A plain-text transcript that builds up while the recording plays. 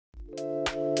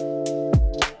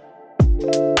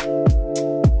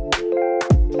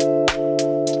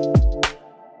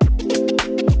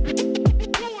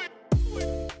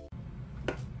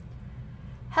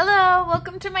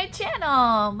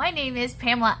channel. My name is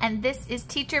Pamela and this is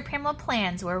Teacher Pamela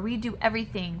Plans, where we do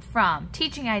everything from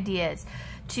teaching ideas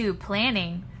to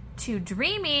planning to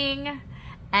dreaming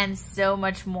and so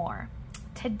much more.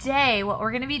 Today what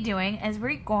we're going to be doing is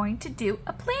we're going to do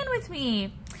a plan with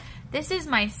me. This is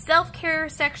my self-care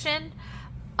section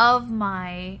of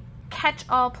my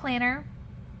catch-all planner,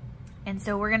 and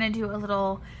so we're going to do a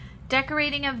little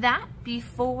decorating of that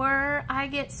before I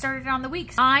get started on the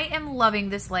week. I am loving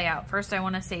this layout. First, I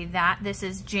want to say that this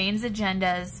is Jane's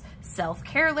Agenda's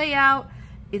self-care layout.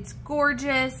 It's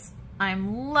gorgeous.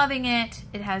 I'm loving it.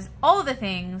 It has all the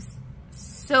things.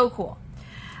 So cool.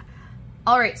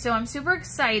 All right, so I'm super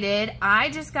excited. I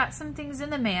just got some things in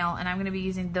the mail and I'm going to be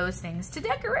using those things to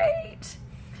decorate.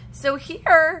 So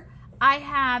here I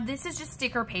have, this is just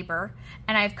sticker paper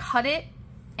and I've cut it,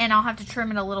 and I'll have to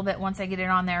trim it a little bit once I get it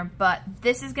on there, but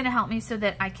this is gonna help me so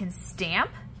that I can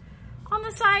stamp on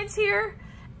the sides here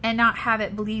and not have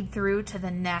it bleed through to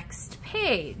the next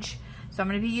page. So I'm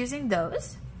gonna be using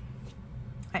those.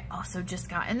 I also just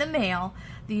got in the mail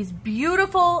these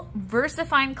beautiful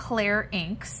Versafine Clair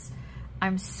inks.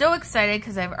 I'm so excited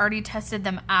because I've already tested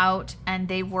them out and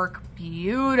they work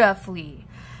beautifully.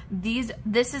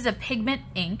 This is a pigment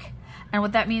ink, and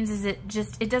what that means is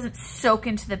it doesn't soak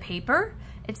into the paper.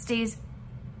 It stays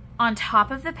on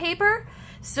top of the paper.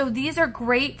 So these are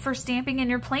great for stamping in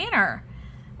your planner,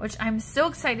 which I'm so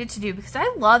excited to do because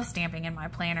I love stamping in my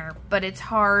planner, but it's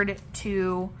hard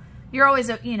to, you're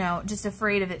always, you know, just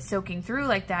afraid of it soaking through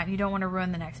like that. And you don't want to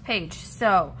ruin the next page.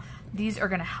 So these are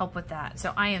going to help with that.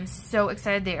 So I am so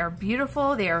excited. They are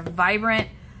beautiful. They are vibrant.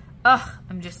 Ugh,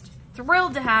 I'm just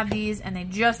thrilled to have these, and they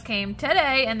just came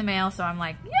today in the mail. So I'm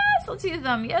like, yes, let's use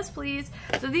them. Yes, please.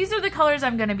 So these are the colors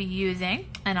I'm going to be using,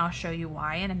 and I'll show you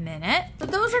why in a minute.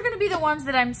 But those are going to be the ones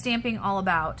that I'm stamping all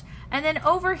about. And then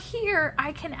over here,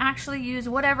 I can actually use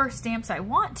whatever stamps I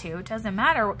want to. It doesn't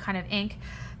matter what kind of ink,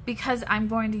 because I'm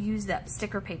going to use that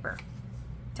sticker paper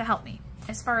to help me.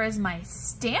 As far as my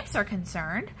stamps are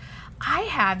concerned, I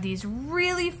have these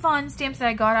really fun stamps that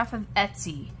I got off of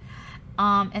Etsy.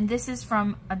 And this is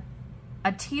from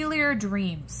Aterlier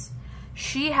Dreams.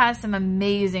 She has some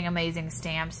amazing, amazing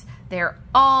stamps. They're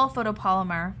all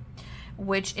photopolymer,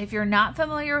 which if you're not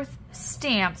familiar with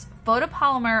stamps,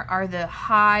 photopolymer are the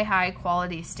high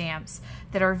quality stamps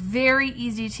that are very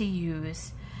easy to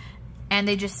use, and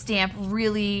they just stamp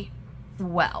really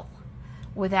well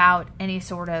without any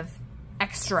sort of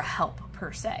extra help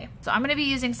per se. So I'm going to be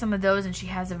using some of those, and she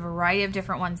has a variety of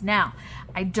different ones. Now,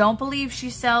 I don't believe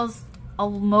she sells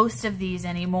most of these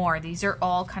anymore. These are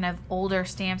all kind of older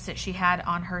stamps that she had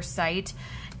on her site,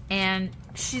 and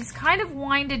she's kind of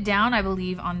winded down, I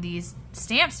believe, on these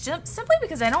stamps just simply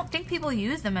because I don't think people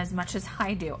use them as much as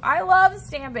I do. I love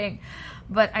stamping,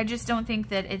 but I just don't think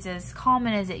that it's as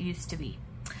common as it used to be.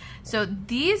 So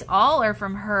these all are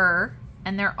from her,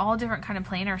 and they're all different kind of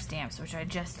planner stamps, which I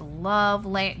just love,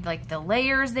 like the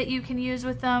layers that you can use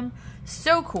with them.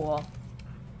 So cool.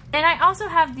 And I also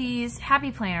have these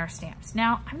Happy Planner stamps.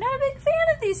 Now, I'm not a big fan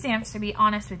of these stamps, to be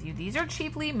honest with you. These are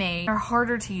cheaply made, are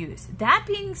harder to use. That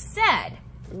being said,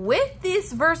 with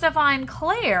this Versafine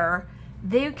Clair,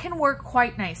 they can work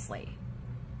quite nicely.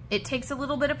 It takes a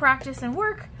little bit of practice and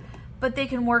work, but they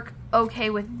can work okay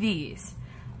with these.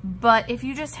 But if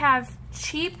you just have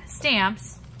cheap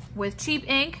stamps with cheap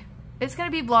ink, it's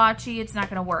gonna be blotchy, it's not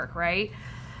gonna work, right?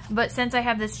 But since I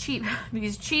have these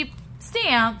cheap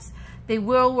stamps, they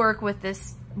will work with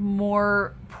this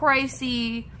more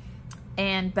pricey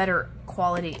and better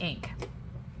quality ink.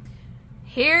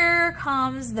 Here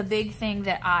comes the big thing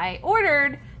that I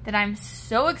ordered that I'm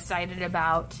so excited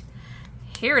about.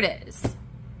 Here it is.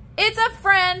 It's a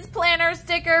Friends planner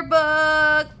sticker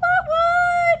book.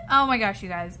 What? Oh my gosh, you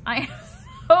guys. I am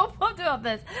so pumped about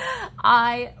this.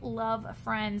 I love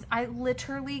Friends. I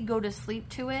literally go to sleep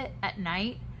to it at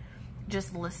night,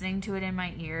 just listening to it in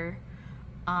my ear.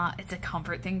 It's a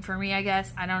comfort thing for me, I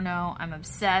guess. I don't know. I'm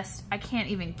obsessed. I can't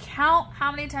even count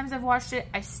how many times I've watched it.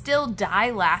 I still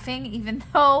die laughing, even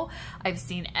though I've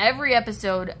seen every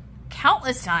episode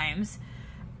countless times.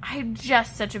 I'm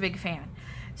just such a big fan.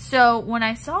 So when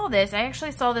I saw this, I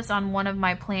actually saw this on one of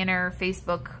my planner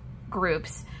Facebook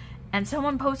groups, and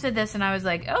someone posted this, and I was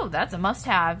like, oh, that's a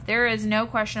must-have. There is no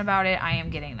question about it. I am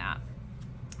getting that.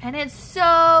 And it's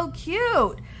so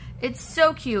cute. It's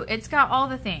so cute. It's got all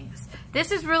the things.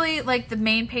 This is really like the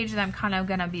main page that I'm kind of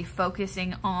going to be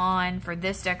focusing on for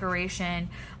this decoration,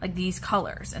 like these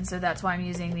colors. And so that's why I'm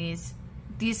using these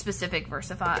specific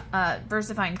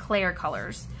Versafine Clair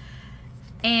colors.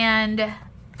 And,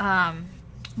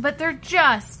 but they're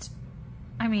just,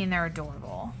 I mean, they're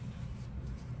adorable.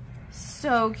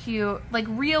 so cute. Like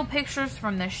real pictures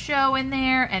from the show in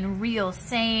there and real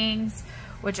sayings,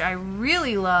 which I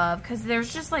really love because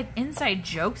there's just like inside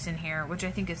jokes in here, which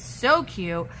I think is so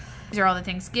cute. These are all the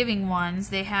Thanksgiving ones.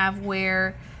 They have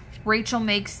where Rachel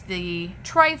makes the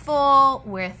trifle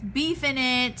with beef in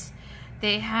it.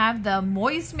 They have the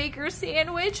moist maker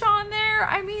sandwich on there.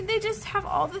 I mean, they just have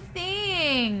all the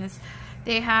things.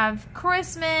 They have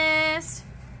Christmas.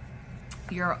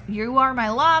 You Are My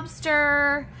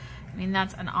Lobster. I mean,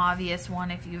 that's an obvious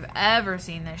one if you've ever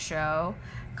seen this show.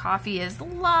 Coffee is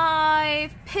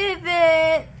Life.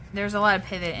 Pivot. There's a lot of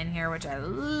pivot in here, which I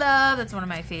love. That's one of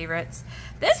my favorites.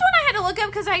 This one I had to look up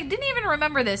because I didn't even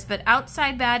remember this, but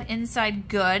Outside Bad, Inside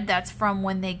Good. That's from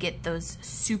when they get those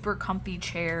super comfy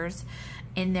chairs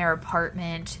in their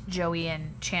apartment, Joey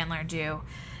and Chandler do,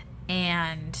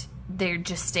 and they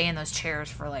just stay in those chairs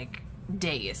for like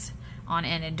days on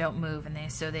end and don't move, and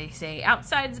so they say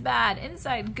outside's bad,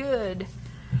 inside good.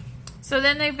 So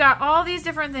then they've got all these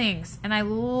different things, and I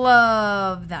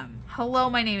love them. Hello,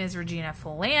 my name is Regina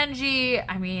Phalange.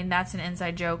 I mean, that's an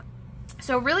inside joke.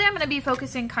 So really I'm going to be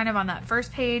focusing kind of on that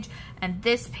first page and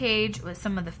this page with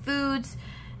some of the foods.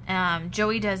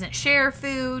 Joey doesn't share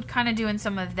food, kind of doing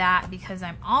some of that because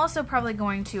I'm also probably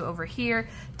going to over here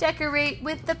decorate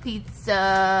with the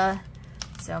pizza.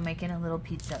 So making a little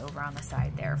pizza over on the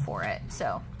side there for it.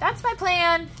 So that's my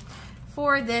plan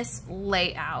for this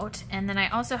layout. And then I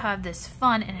also have this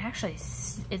fun, and actually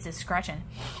it's a scratch and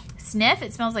sniff.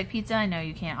 It smells like pizza. I know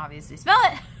you can't obviously smell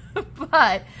it,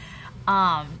 but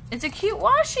it's a cute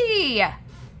washi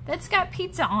that's got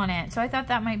pizza on it. So I thought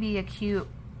that might be a cute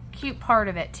part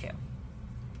of it too.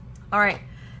 All right,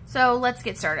 so let's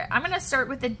get started. I'm gonna start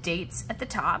with the dates at the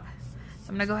top. So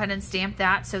I'm gonna go ahead and stamp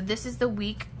that. So this is the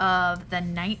week of the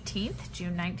 19th,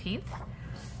 June 19th.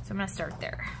 So I'm gonna start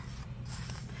there.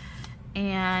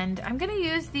 And I'm gonna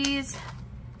use these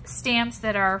stamps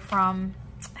that are from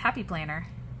Happy Planner.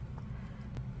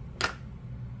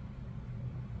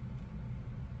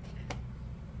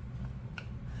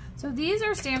 So these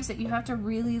are stamps that you have to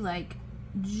really like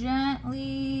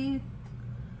gently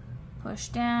push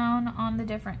down on the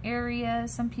different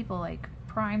areas. Some people like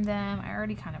prime them. I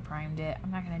already kind of primed it.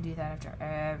 I'm not going to do that after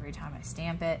every time I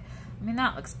stamp it. I mean,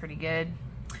 that looks pretty good.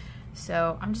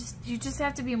 So you just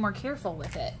have to be more careful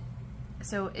with it.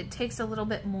 So it takes a little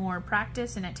bit more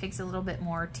practice and it takes a little bit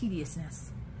more tediousness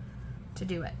to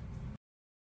do it.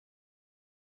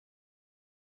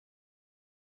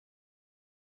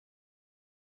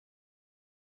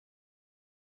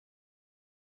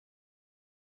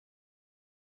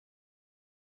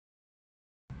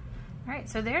 All right,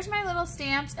 so there's my little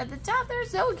stamps at the top. They're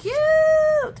so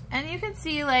cute. And you can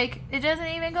see like it doesn't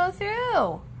even go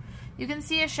through. You can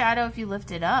see a shadow if you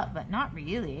lift it up, but not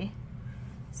really.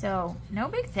 So no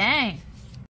big thing.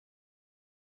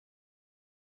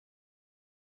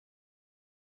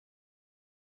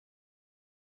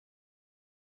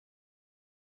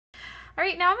 All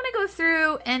right, now I'm gonna go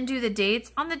through and do the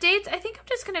dates. On the dates, I think I'm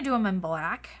just gonna do them in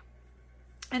black.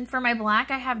 And for my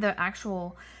black, I have the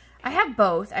actual, I have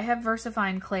both. I have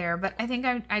Versafine Clair, but I think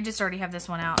I just already have this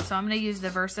one out. So I'm gonna use the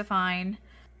Versafine,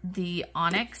 the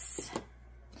Onyx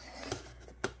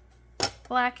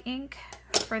black ink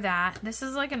for that. This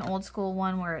is like an old school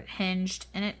one where it hinged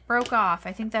and it broke off.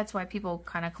 I think that's why people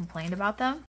kind of complained about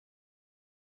them.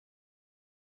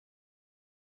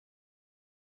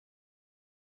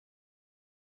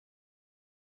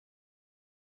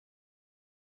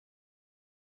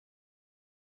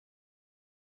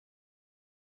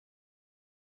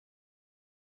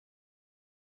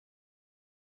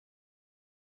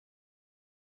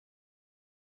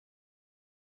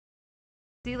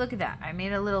 See, look at that. I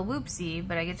made a little whoopsie,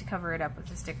 but I get to cover it up with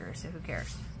the sticker, so who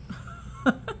cares?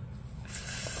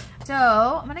 So,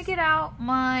 I'm going to get out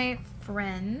my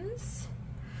Friends.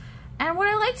 And what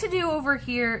I like to do over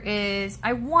here is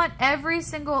I want every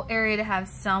single area to have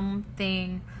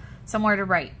something, somewhere to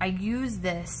write. I use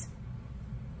this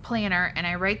planner and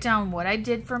I write down what I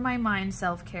did for my mind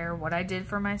self-care, what I did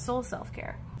for my soul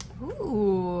self-care.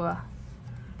 Ooh,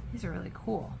 these are really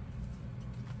cool.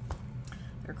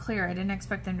 They're clear. I didn't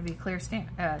expect them to be clear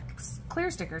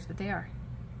stickers, but they are.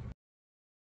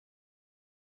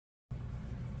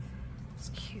 It's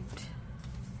cute.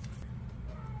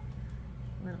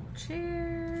 Little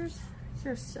chairs. These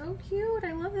are so cute.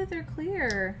 I love that they're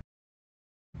clear.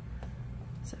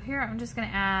 So here I'm just going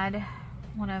to add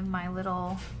one of my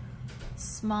little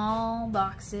small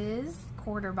boxes,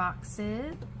 quarter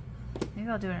boxes. Maybe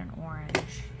I'll do it in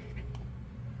orange.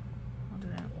 I'll do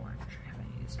it in orange. I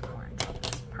haven't used orange on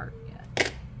this part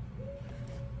yet.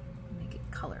 Make it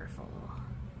colorful.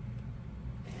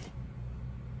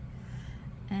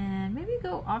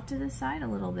 off to the side a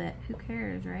little bit. Who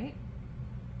cares, right?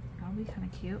 That'll be kind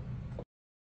of cute.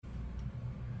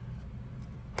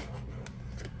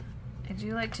 I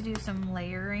do like to do some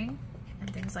layering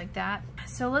and things like that.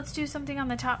 So let's do something on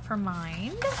the top for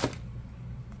mine.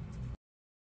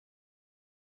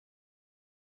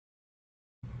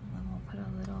 And we'll put a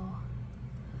little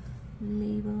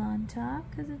label on top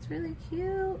because it's really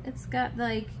cute. It's got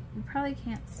like, you probably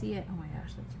can't see it. Oh my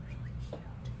gosh, that's really cute.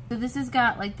 So this has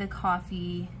got like the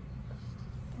coffee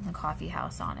and the coffee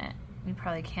house on it. You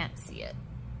probably can't see it,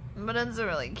 but it's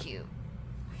really cute.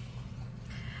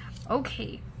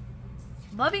 Okay.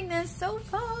 Loving this so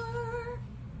far.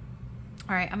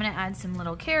 All right, I'm gonna add some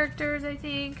little characters, I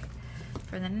think,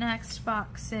 for the next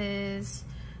boxes.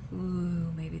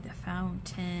 Ooh, maybe the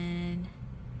fountain.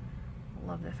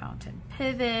 Love the fountain.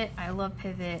 Pivot, I love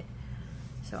pivot.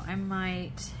 So I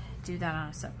might do that on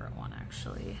a separate one,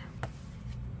 actually.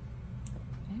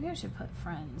 Maybe I should put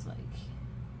friends like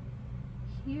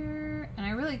here. And I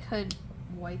really could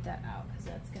white that out because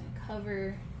that's gonna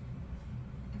cover,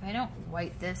 if I don't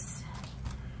white this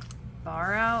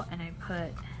bar out and I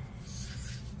put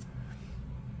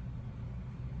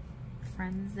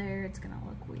friends there, it's gonna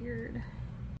look weird.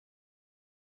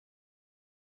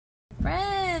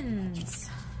 Friends!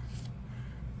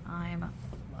 I'm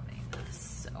loving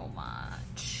this so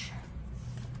much.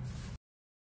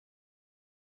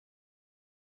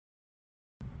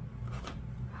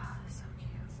 Oh, so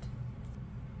cute.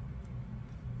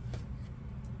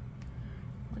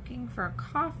 Looking for a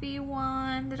coffee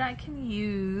one that I can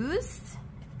use.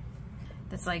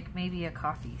 That's like maybe a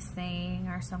coffee saying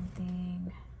or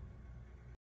something.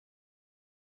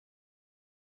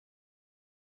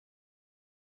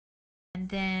 And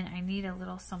then I need a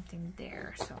little something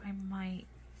there, so I might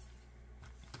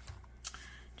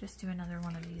just do another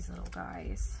one of these little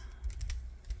guys.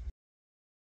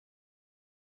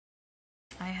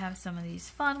 I have some of these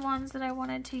fun ones that I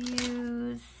wanted to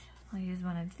use. I'll use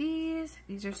one of these.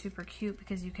 These are super cute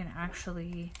because you can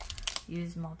actually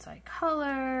use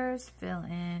multicolors, fill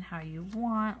in how you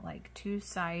want, like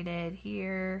two-sided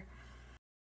here.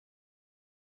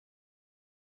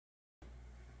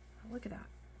 Look at that.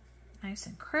 Nice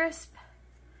and crisp.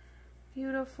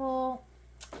 Beautiful.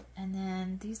 And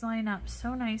then these line up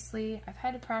so nicely. I've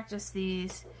had to practice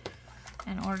these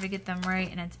in order to get them right,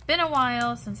 and it's been a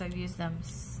while since I've used them,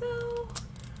 so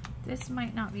this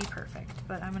might not be perfect,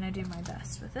 but I'm gonna do my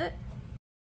best with it.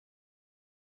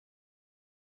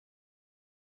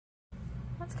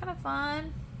 That's kind of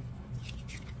fun.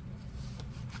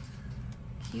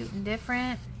 Cute and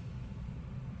different.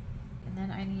 And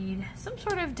then I need some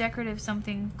sort of decorative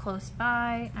something close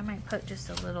by. I might put just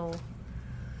a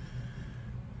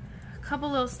couple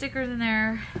little stickers in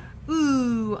there.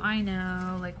 Ooh, I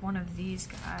know, like one of these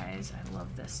guys. I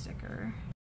love this sticker.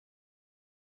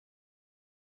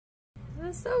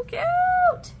 This is so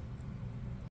cute.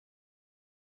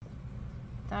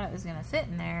 Thought it was gonna fit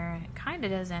in there, and it kind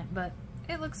of doesn't, but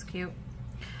it looks cute.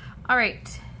 All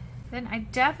right, then I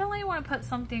definitely want to put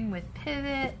something with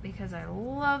pivot because I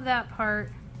love that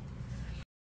part.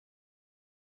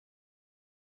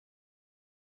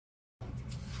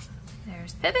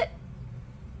 There's pivot.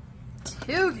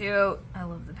 Too cute. I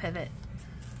love the pivot.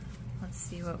 Let's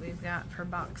see what we've got for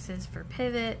boxes for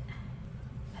pivot.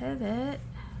 Pivot.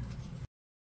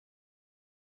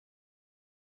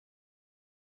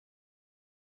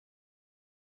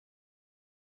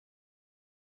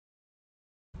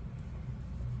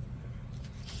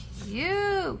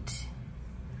 Cute.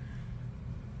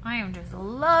 I am just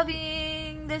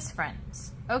loving this,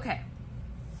 friends. Okay.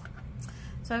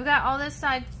 So I've got all this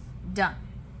side done.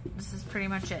 This is pretty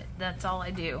much it. That's all I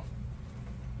do.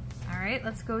 All right,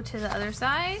 let's go to the other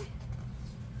side.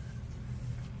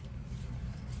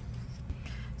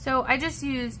 So I just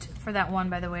used, for that one,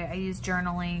 by the way, I used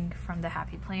journaling from the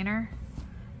Happy Planner.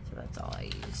 So that's all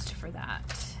I used for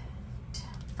that.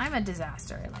 I'm a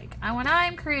disaster. Like, when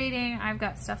I'm creating, I've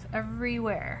got stuff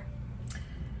everywhere.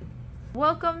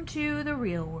 Welcome to the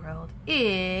real world.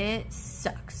 It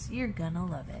sucks. You're gonna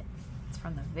love it. It's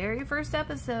from the very first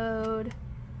episode.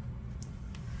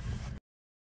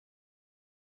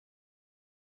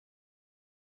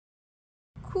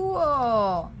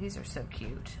 Cool. These are so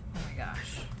cute. Oh my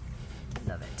gosh.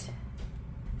 Love it.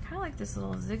 Kind of like this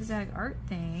little zigzag art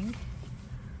thing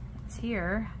that's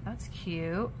here. That's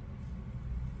cute.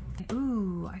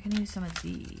 Ooh, I can use some of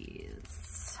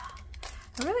these.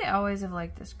 I really always have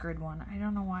liked this grid one. I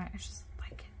don't know why, I just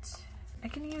like it. I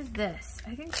can use this.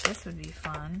 I think this would be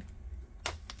fun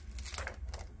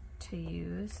to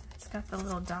use. It's got the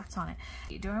little dots on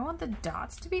it. Do I want the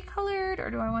dots to be colored or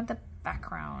do I want the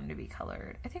background to be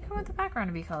colored? I think I want the background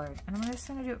to be colored, and I'm just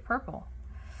gonna do it purple.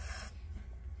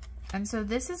 And so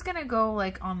this is gonna go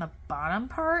like on the bottom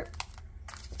part.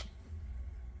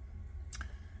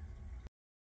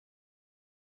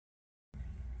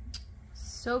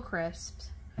 So crisp,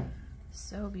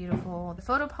 so beautiful. The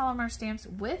photopolymer stamps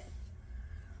with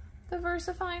the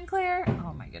Versafine Clair.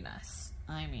 Oh my goodness.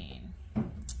 I mean,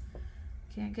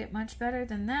 can't get much better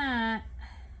than that.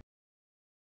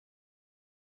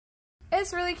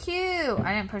 It's really cute.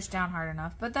 I didn't push down hard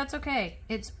enough, but that's okay.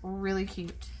 It's really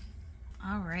cute.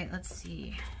 All right, let's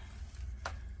see.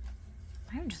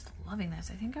 I'm just loving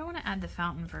this. I think I want to add the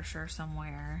fountain for sure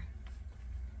somewhere.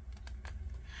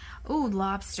 Oh,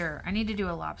 lobster. I need to do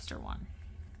a lobster one.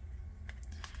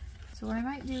 So what I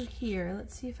might do here,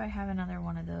 let's see if I have another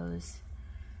one of those.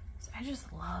 So I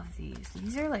just love these.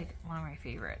 These are like one of my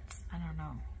favorites. I don't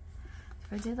know.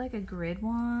 If I did like a grid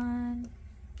one,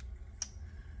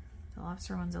 the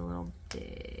lobster one's a little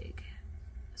big.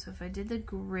 So if I did the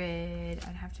grid,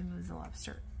 I'd have to move the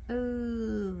lobster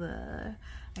over.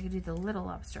 I could do the little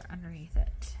lobster underneath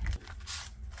it.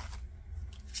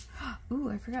 Ooh,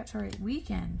 I forgot to write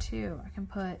weekend too.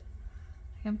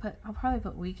 I'll probably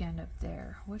put weekend up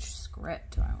there. Which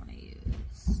script do I want to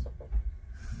use?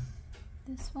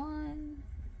 This one?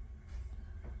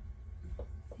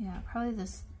 Yeah, probably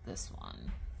this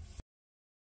one.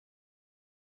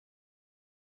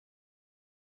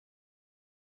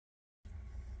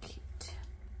 Cute.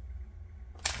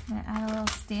 I'm gonna add a little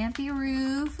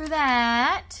stampy-roo for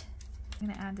that. I'm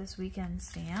gonna add this weekend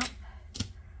stamp.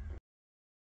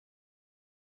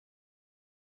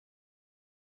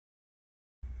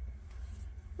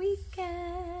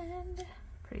 Weekend.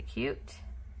 Pretty cute.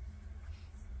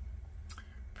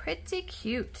 Pretty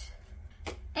cute.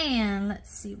 And let's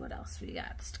see what else we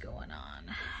got going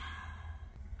on.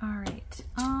 All right.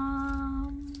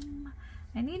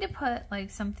 I need to put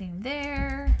like something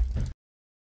there.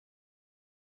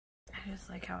 I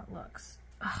just like how it looks.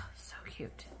 Oh, so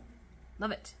cute. Love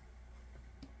it.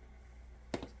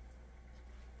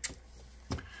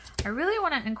 I really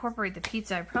want to incorporate the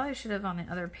pizza. I probably should have on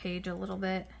the other page a little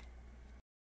bit.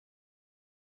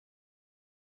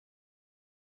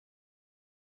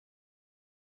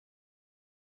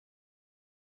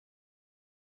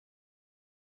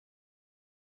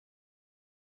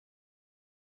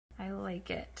 I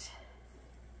like it.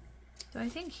 So I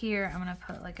think here I'm going to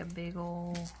put like a big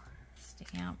old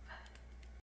stamp.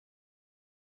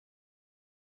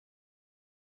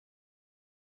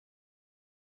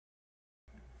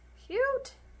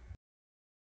 Cute.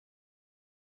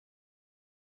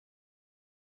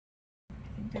 I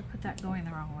think I put that going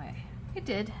the wrong way. It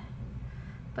did,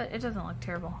 but it doesn't look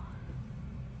terrible.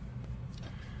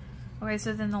 Okay,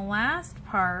 so then the last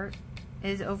part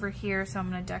is over here, so I'm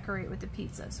going to decorate with the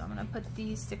pizza. So I'm going to put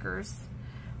these stickers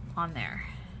on there.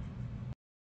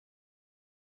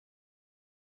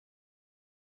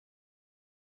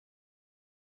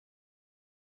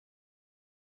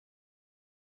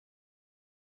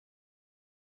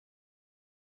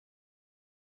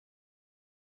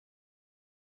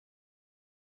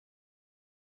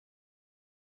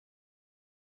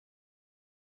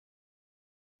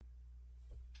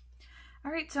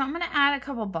 All right, so I'm gonna add a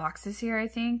couple boxes here, I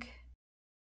think.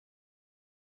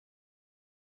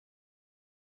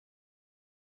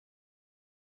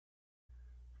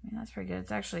 I mean, that's pretty good.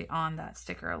 It's actually on that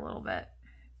sticker a little bit,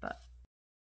 but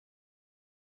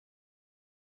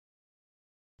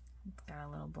it's got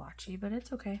a little blotchy, but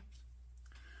it's okay.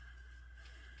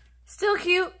 Still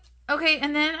cute. Okay,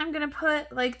 and then I'm gonna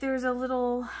put, like, there's a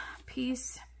little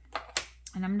piece,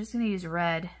 and I'm just gonna use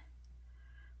red.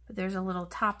 But there's a little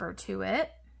topper to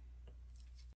it.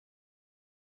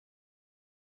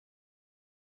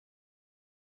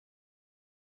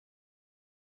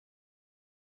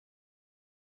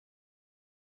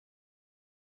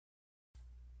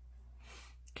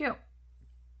 Cute.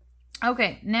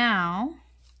 Okay, now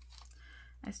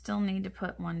I still need to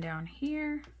put one down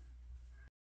here.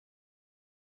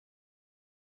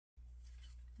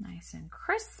 Nice and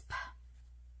crisp.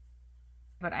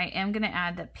 But I am going to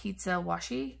add the pizza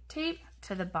washi tape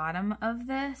to the bottom of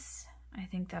this. I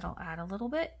think that'll add a little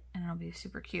bit and it'll be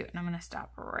super cute. And I'm going to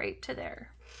stop right to there.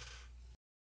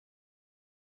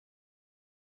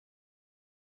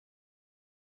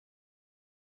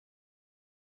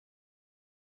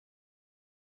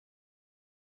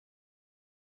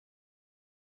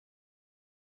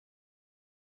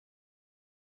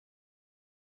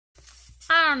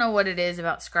 I don't know what it is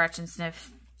about scratch and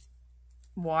sniff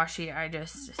washi. I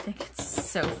just think it's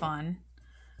so fun.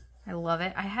 I love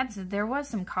it. There was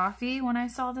some coffee when I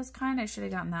saw this kind. I should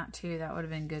have gotten that too. That would have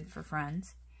been good for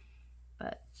friends.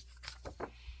 But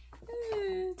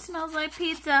it smells like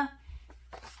pizza.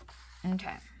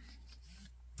 Okay.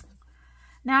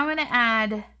 Now I'm going to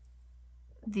add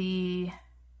the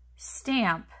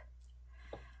stamp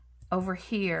over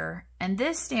here. And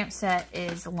this stamp set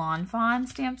is Lawn Fawn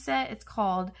stamp set. It's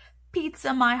called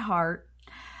Pizza My Heart.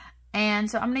 And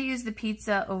so I'm going to use the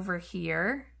pizza over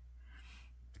here.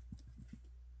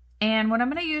 And what I'm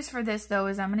going to use for this though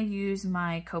is I'm going to use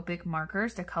my Copic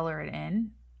markers to color it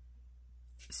in.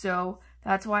 So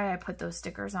that's why I put those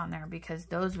stickers on there, because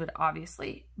those would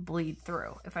obviously bleed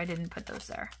through if I didn't put those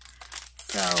there.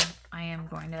 So I am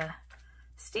going to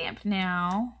stamp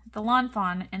now the Lawn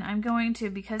Fawn, and I'm going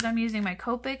to, because I'm using my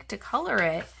Copic to color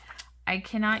it, I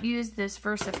cannot use this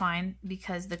Versafine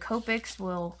because the Copics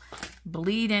will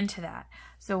bleed into that.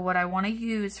 So what I want to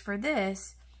use for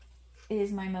this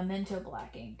is my Memento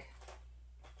black ink.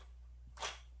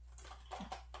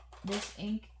 This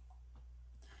ink,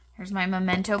 here's my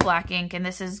Memento black ink, and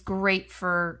this is great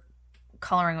for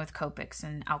coloring with Copics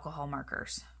and alcohol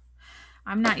markers.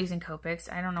 I'm not using Copics.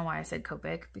 I don't know why I said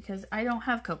Copic, because I don't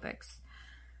have Copics.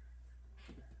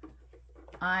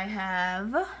 I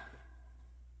have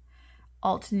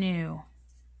Altnew,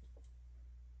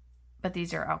 but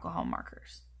these are alcohol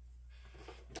markers.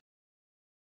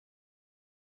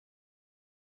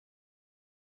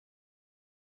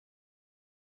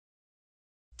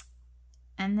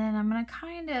 And then I'm going to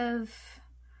kind of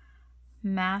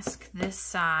mask this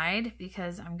side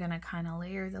because I'm going to kind of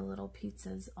layer the little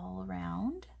pizzas all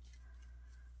around.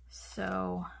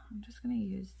 So I'm just going to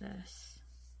use this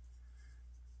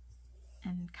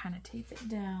and kind of tape it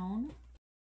down.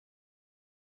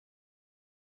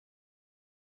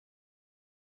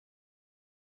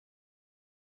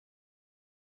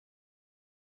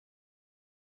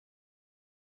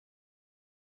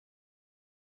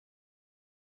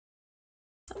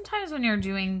 Sometimes when you're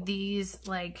doing these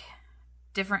like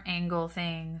different angle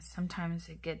things, sometimes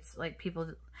it gets like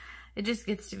it just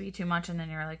gets to be too much, and then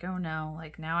you're like, oh no,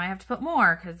 like now I have to put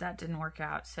more because that didn't work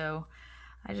out. So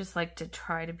I just like to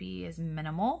try to be as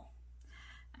minimal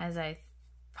as I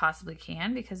possibly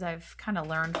can, because I've kind of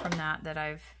learned from that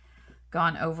I've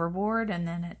gone overboard and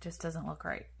then it just doesn't look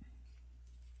right.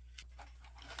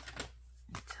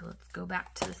 So let's go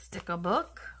back to the sticker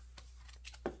book.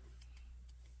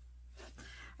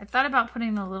 I thought about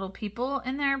putting the little people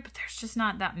in there, but there's just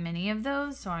not that many of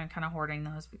those, so I'm kind of hoarding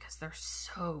those because they're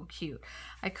so cute.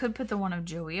 I could put the one of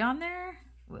Joey on there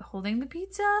holding the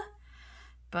pizza,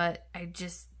 but they're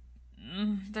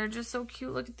just so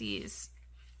cute. Look at these.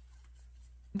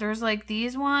 There's like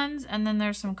these ones, and then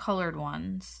there's some colored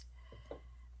ones,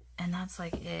 and that's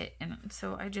like it. And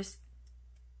so I just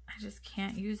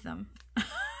can't use them.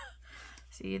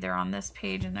 See, they're on this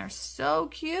page, and they're so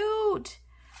cute.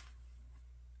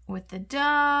 With the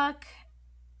duck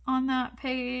on that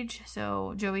page.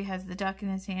 So Joey has the duck in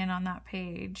his hand on that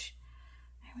page.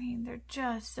 I mean, they're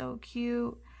just so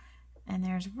cute. And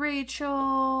there's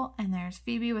Rachel, and there's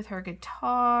Phoebe with her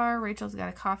guitar. Rachel's got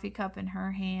a coffee cup in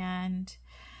her hand.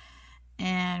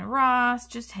 And Ross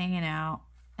just hanging out.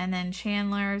 And then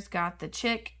Chandler's got the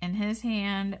chick in his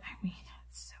hand. I mean,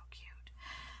 it's so cute.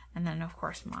 And then, of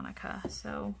course, Monica.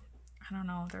 So, I don't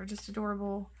know. They're just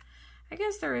adorable. I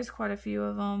guess there is quite a few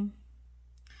of them.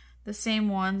 The same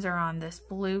ones are on this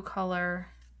blue color,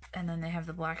 and then they have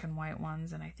the black and white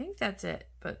ones, and I think that's it.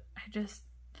 But I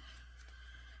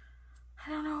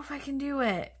don't know if I can do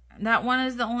it. That one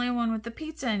is the only one with the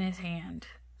pizza in his hand.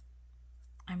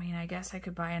 I mean, I guess I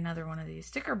could buy another one of these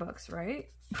sticker books, right?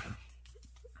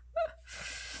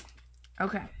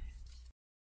 Okay.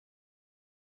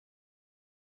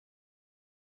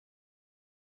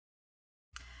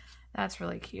 That's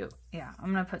really cute. Yeah,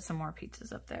 I'm going to put some more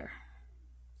pizzas up there.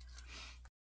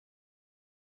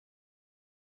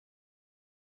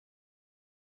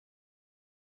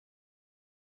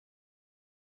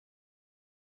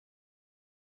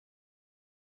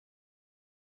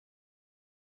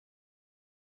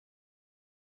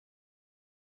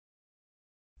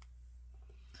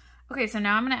 Okay, so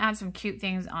now I'm going to add some cute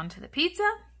things onto the pizza.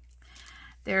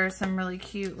 There are some really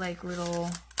cute, like, little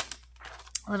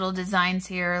designs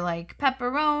here, like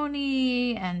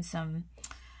pepperoni and some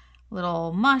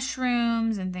little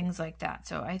mushrooms and things like that.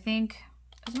 So I think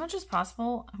as much as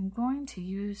possible, I'm going to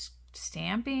use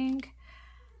stamping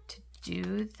to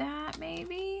do that,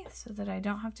 maybe, so that I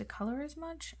don't have to color as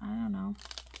much. I don't know.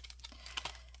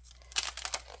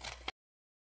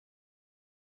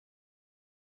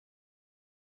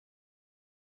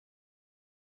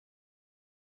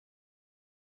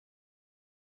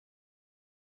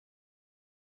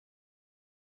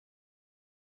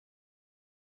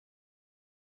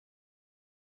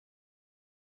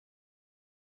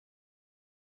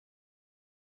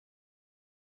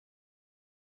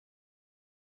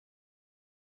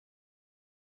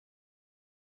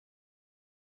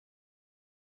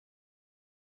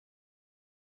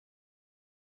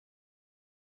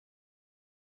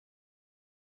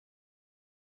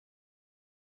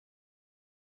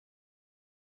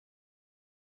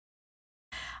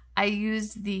 I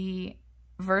used the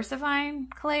Versafine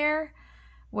Clair,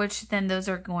 which then those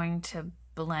are going to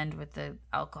blend with the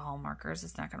alcohol markers.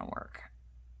 It's not going to work.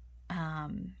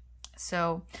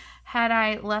 So had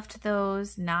I left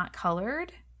those not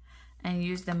colored and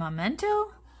used the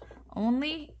Memento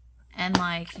only and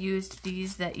like used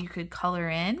these that you could color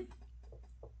in,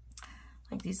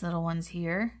 like these little ones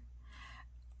here,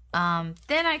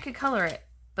 then I could color it.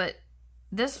 But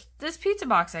this pizza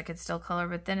box I could still color,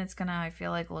 but then it's gonna, I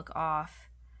feel like, look off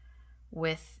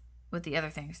with the other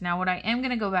things. Now what I am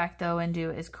gonna go back though and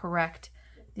do is correct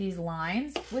these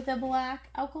lines with a black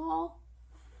alcohol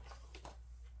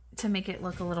to make it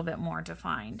look a little bit more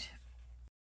defined.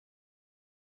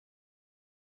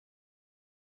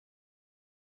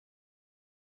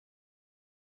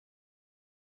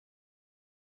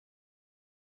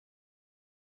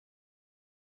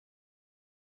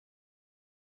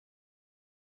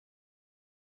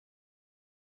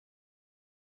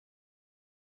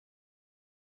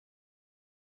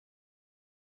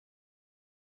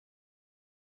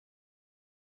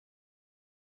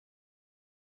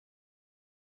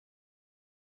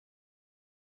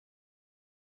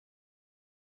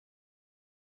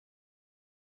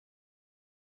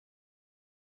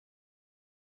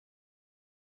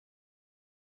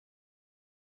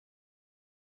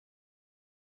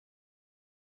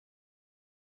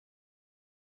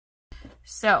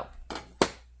 So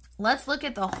let's look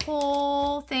at the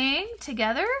whole thing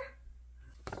together.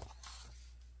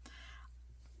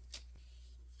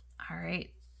 All right.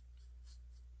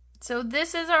 So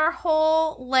this is our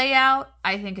whole layout.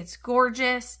 I think it's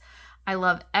gorgeous. I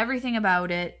love everything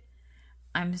about it.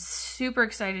 I'm super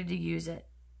excited to use it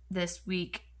this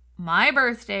week, my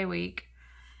birthday week.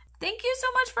 Thank you so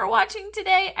much for watching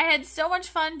today. I had so much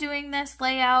fun doing this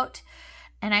layout,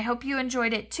 and I hope you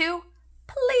enjoyed it too.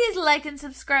 Please like and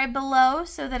subscribe below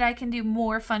so that I can do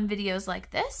more fun videos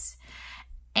like this.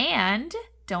 And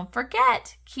don't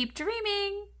forget, keep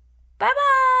dreaming.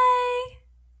 Bye-bye.